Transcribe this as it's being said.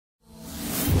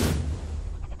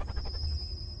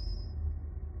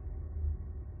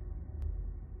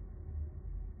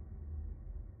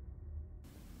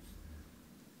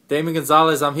Damon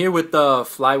Gonzalez. I'm here with the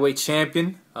flyweight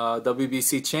champion,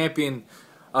 WBC champion,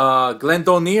 Glenn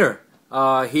Donaire,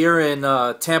 here in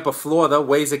Tampa, Florida,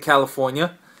 Ways of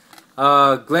California.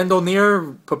 Glenn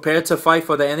Donaire prepared to fight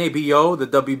for the NABO, the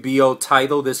WBO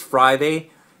title this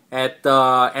Friday at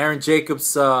Aaron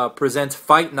Jacobs Presents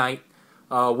Fight Night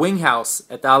Wing House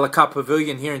at the A La Carte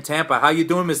Pavilion here in Tampa. How you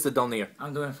doing, Mr. Donaire?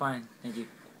 I'm doing fine, thank you.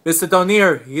 Mr.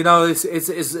 Donaire, you know,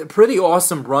 it's a pretty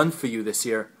awesome run for you this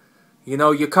year. You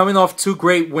know, you're coming off two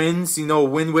great wins, you know, a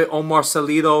win with Omar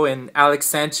and Alex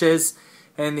Sanchez.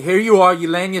 And here you are, you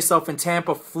land yourself in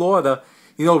Tampa, Florida.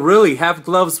 You know, really, have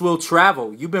gloves will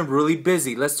travel. You've been really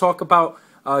busy. Let's talk about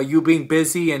you being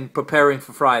busy and preparing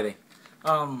for Friday.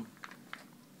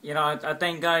 You know, I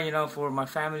thank God, you know, for my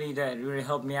family that really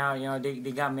helped me out. You know,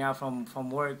 they got me out from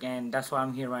work, and that's why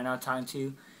I'm here right now talking to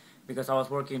you. Because I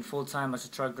was working full-time as a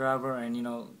truck driver and, you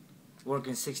know,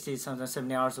 working 60, sometimes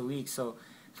 70 hours a week. So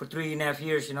for 3.5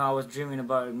 years, you know, I was dreaming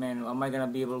about, man, am I going to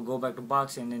be able to go back to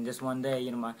boxing? And just one day,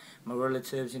 you know, my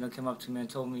relatives, you know, came up to me and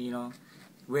told me, you know,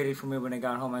 waited for me when I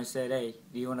got home. I said, hey,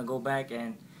 do you want to go back?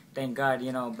 And thank God,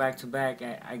 you know, back to back,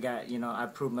 I got, you know, I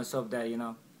proved myself that, you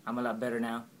know, I'm a lot better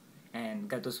now and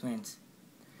got those wins.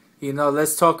 You know,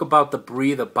 let's talk about the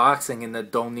breed of boxing in the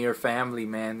Donaire family,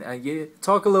 man.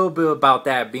 Talk a little bit about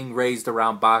that, being raised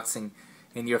around boxing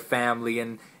in your family,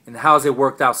 and how's it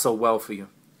worked out so well for you?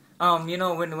 You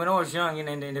know, when I was young, you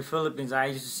know, in the Philippines, I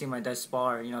used to see my dad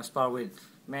spar, you know, spar with,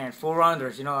 man, 4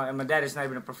 rounders, you know, and my dad is not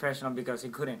even a professional because he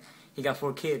couldn't. He got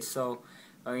 4 kids, so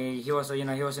he was, you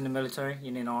know, he was in the military,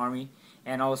 you know, in the army,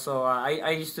 and also I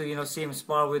used to, you know, see him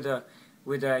spar with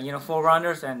you know, 4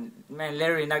 rounders, and man,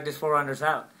 Larry knocked these 4 rounders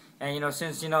out. And, you know,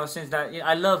 since that,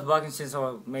 I loved boxing since I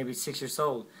was maybe 6 years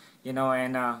old, you know,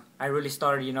 and I really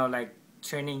started, you know, like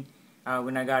training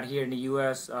when I got here in the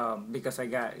U.S. Because I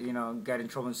got in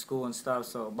trouble in school and stuff,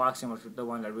 so boxing was the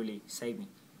one that really saved me.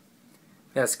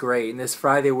 That's great. And this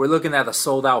Friday, we're looking at a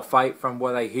sold-out fight from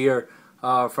what I hear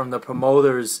from the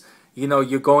promoters. You know,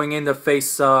 you're going in to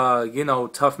face, you know,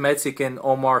 tough Mexican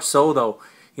Omar Soto.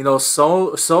 You know,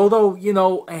 Soto, you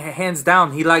know, hands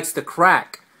down, he likes to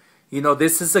crack. You know,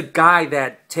 this is a guy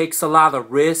that takes a lot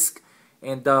of risk,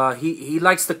 and he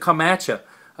likes to come at you.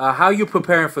 How are you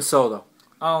preparing for Soto?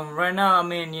 Right now, I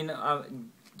mean, you know,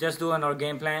 just doing our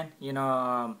game plan. You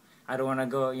know, I don't want to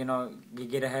go, you know,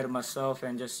 get ahead of myself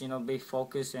and just, you know, be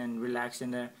focused and relax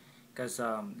in there, because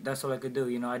that's all I could do.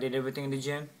 You know, I did everything in the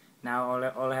gym. Now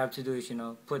all I have to do is, you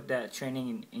know, put that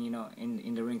training in, you know,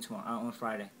 in the ring tomorrow on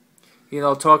Friday. You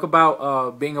know, talk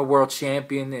about being a world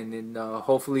champion, and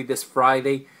hopefully this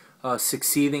Friday.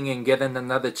 Succeeding and getting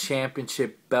another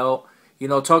championship belt. You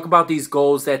know, talk about these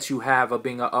goals that you have of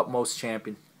being an utmost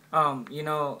champion. You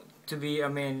know, to be, I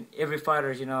mean, every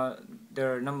fighter, you know,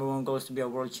 their #1 goal is to be a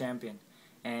world champion.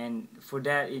 And for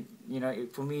that,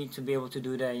 for me to be able to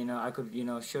do that, you know, I could, you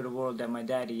know, show the world that my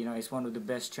daddy, you know, is one of the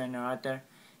best trainer out there.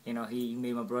 You know, he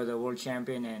made my brother a world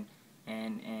champion,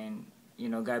 and you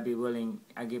know, God be willing,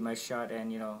 I give my shot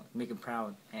and, you know, make him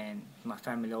proud. And my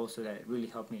family also, that really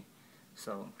helped me.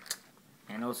 So,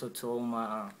 and also to all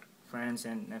my friends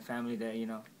and family that, you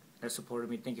know, that supported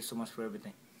me. Thank you so much for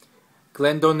everything.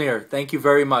 Glenn Donaire, thank you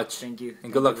very much. Thank you.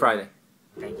 And good luck Friday.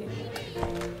 Thank you.